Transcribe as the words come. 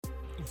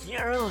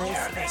You're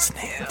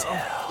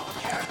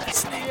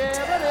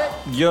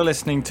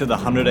listening to the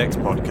 100X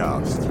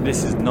podcast.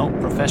 This is not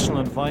professional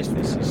advice.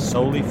 This is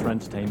solely for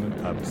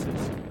entertainment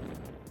purposes.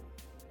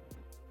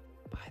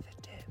 By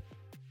the tip.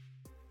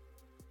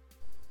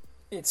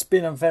 It's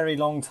been a very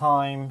long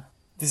time.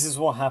 This is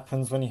what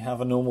happens when you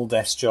have a normal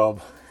desk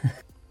job.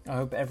 I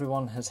hope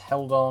everyone has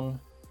held on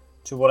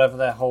to whatever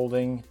they're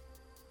holding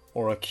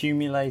or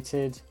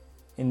accumulated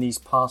in these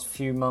past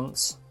few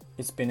months.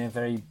 It's been a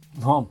very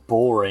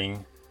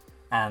boring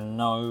and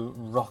no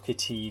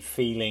rockety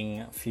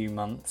feeling few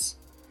months.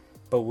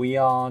 But we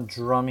are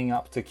drumming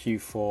up to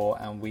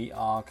Q4 and we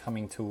are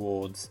coming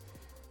towards,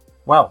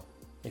 well,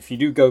 if you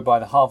do go by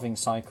the halving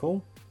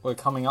cycle, we're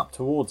coming up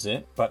towards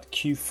it. But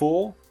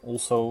Q4,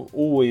 also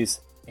always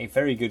a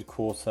very good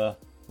quarter,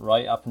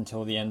 right up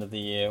until the end of the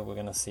year. We're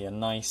going to see a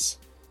nice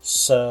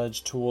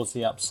surge towards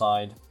the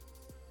upside.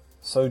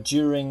 So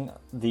during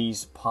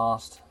these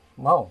past,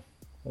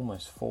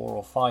 almost 4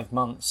 or 5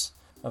 months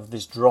of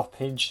this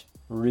droppage,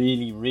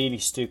 really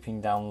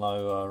stooping down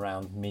low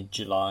around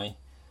mid-July.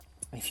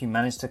 If you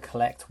manage to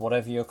collect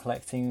whatever you're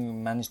collecting, you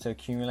manage to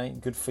accumulate,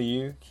 good for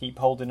you. Keep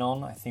holding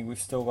on. I think we've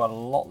still got a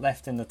lot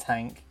left in the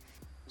tank.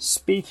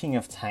 Speaking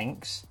of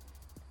tanks,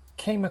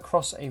 came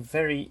across a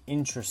very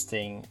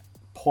interesting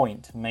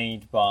point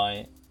made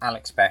by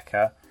Alex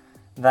Becker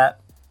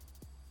that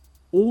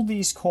all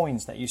these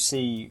coins that you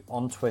see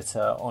on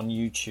Twitter, on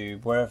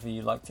YouTube, wherever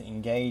you like to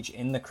engage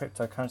in the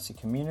cryptocurrency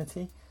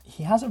community,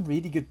 he has a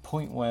really good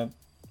point where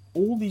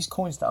all these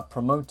coins that are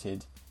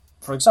promoted,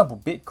 for example,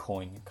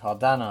 Bitcoin,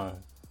 Cardano,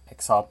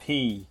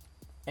 XRP,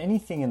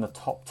 anything in the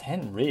top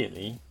 10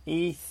 really,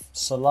 ETH,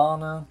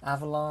 Solana,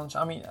 Avalanche,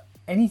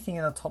 anything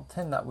in the top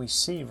 10 that we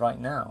see right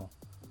now,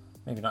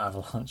 maybe not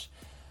Avalanche,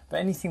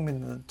 but anything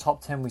in the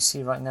top 10 we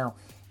see right now,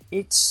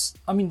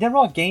 there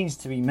are gains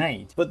to be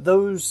made, but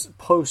those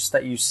posts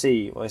that you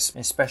see,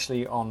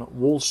 especially on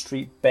Wall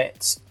Street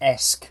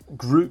Bets-esque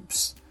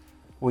groups,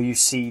 where you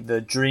see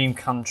the dream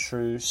come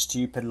true,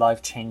 stupid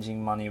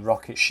life-changing money,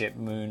 rocket ship,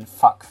 moon,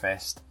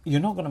 fuckfest, you're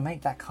not going to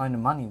make that kind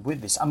of money with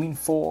this.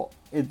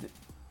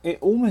 It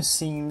almost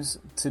seems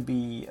to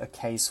be a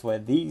case where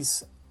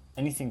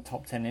anything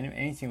top 10,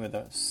 anything with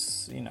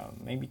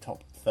maybe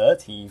top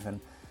 30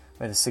 even,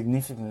 with a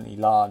significantly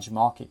large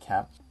market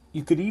cap,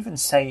 you could even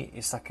say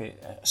it's like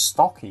a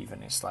stock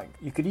even.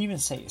 You could even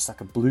say it's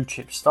like a blue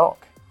chip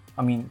stock.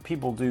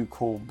 People do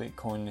call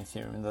Bitcoin and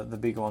Ethereum, the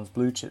bigger ones,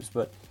 blue chips,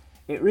 but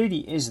it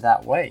really is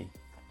that way.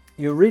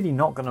 You're really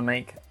not going to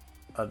make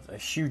a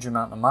huge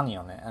amount of money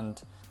on it. And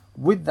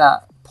with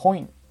that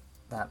point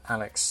that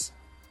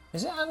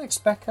is it Alex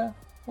Becker?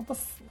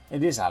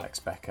 It is Alex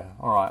Becker.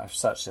 All right, I've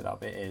searched it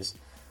up. It is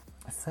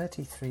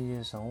 33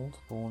 years old,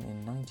 born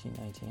in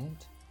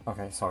 1988.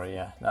 Okay, sorry,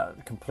 yeah,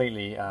 that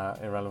completely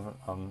irrelevant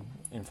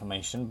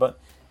information. But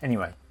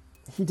anyway,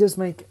 he does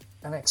make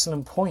an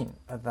excellent point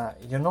that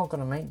you're not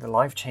going to make the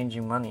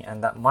life-changing money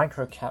and that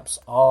microcaps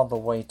are the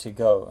way to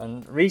go.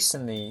 And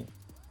recently,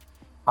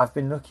 I've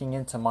been looking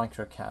into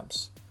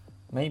microcaps,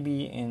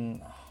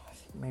 maybe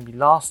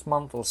last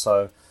month or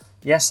so.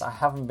 Yes, I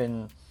haven't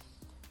been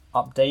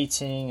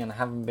updating and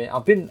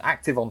I've been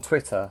active on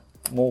Twitter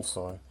more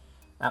so,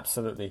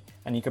 absolutely.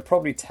 And you could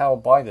probably tell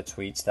by the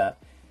tweets that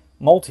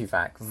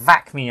Multivac,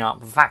 vac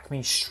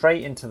me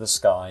straight into the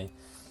sky,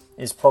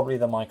 is probably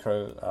the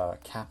micro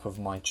cap of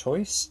my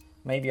choice.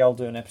 Maybe I'll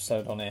do an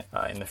episode on it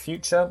in the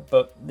future,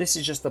 but this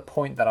is just the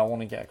point that I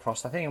want to get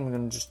across. I think I'm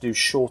going to just do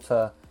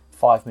shorter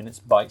 5 minutes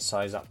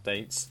bite-size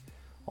updates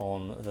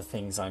on the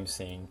things I'm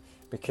seeing,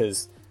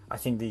 because I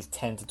think these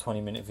 10 to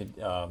 20 minute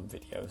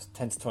videos,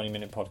 10 to 20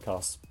 minute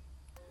podcasts,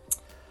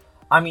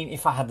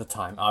 if I had the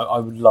time, I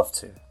would love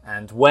to.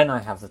 And when I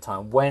have the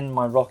time, when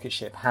my rocket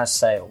ship has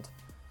sailed,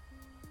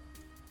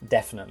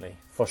 definitely,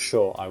 for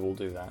sure, I will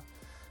do that.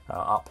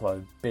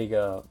 Upload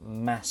bigger,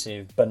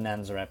 massive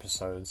bonanza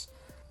episodes.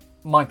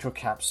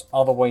 Microcaps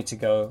are the way to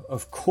go.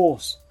 Of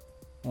course,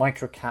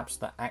 microcaps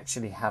that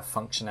actually have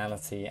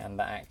functionality and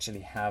that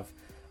actually have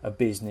a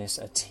business,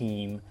 a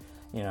team,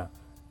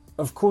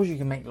 Of course, you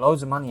can make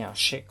loads of money out of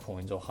shit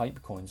coins or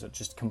hype coins or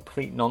just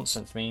complete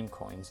nonsense meme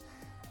coins.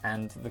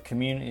 And the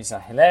communities are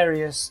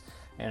hilarious.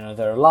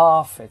 They're a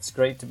laugh. It's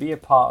great to be a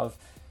part of.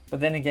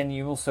 But then again,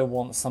 you also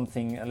want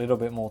something a little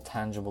bit more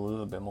tangible, a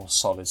little bit more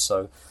solid.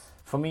 So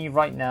for me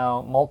right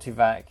now,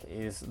 Multivac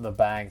is the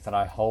bag that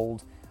I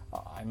hold.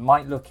 I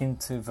might look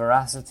into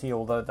Veracity,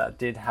 although that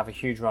did have a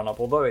huge run up.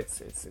 Although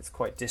it's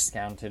quite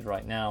discounted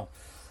right now.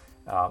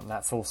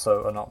 That's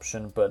also an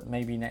option. But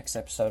maybe next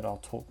episode I'll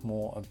talk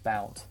more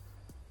about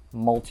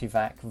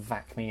Multivac.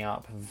 Vac me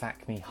up,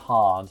 vac me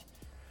hard.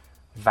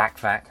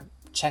 Vac.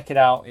 Check it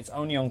out. It's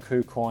only on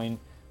KuCoin.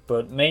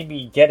 But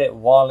maybe get it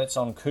while it's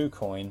on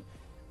KuCoin,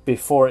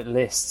 before it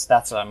lists.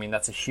 That's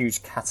a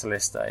huge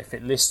catalyst. If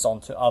it lists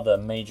onto other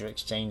major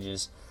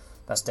exchanges,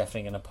 that's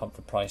definitely going to pump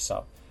the price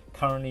up.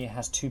 Currently, it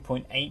has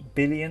 2.8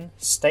 billion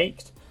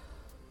staked.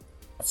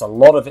 That's a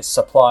lot of its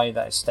supply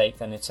that is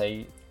staked, and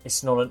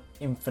it's not an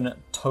infinite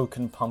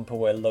token pumper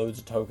where loads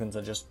of tokens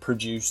are just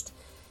produced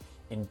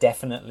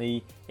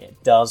indefinitely.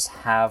 It does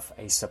have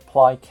a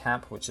supply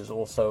cap, which is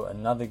also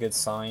another good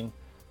sign.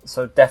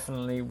 So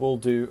definitely we'll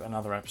do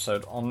another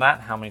episode on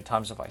that. How many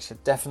times have I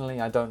said definitely?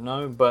 I don't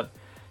know, but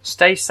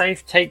stay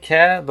safe, take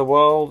care. The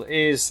world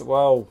is,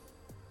 well,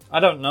 I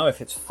don't know if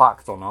it's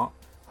fucked or not.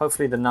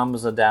 Hopefully the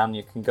numbers are down.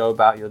 You can go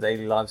about your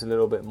daily lives a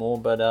little bit more.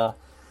 But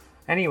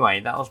anyway,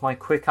 that was my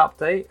quick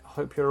update.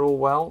 Hope you're all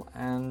well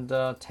and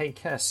take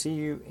care. See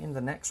you in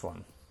the next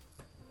one.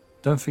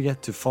 Don't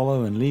forget to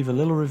follow and leave a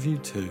little review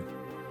too.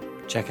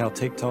 Check out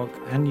TikTok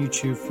and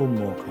YouTube for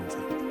more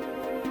content.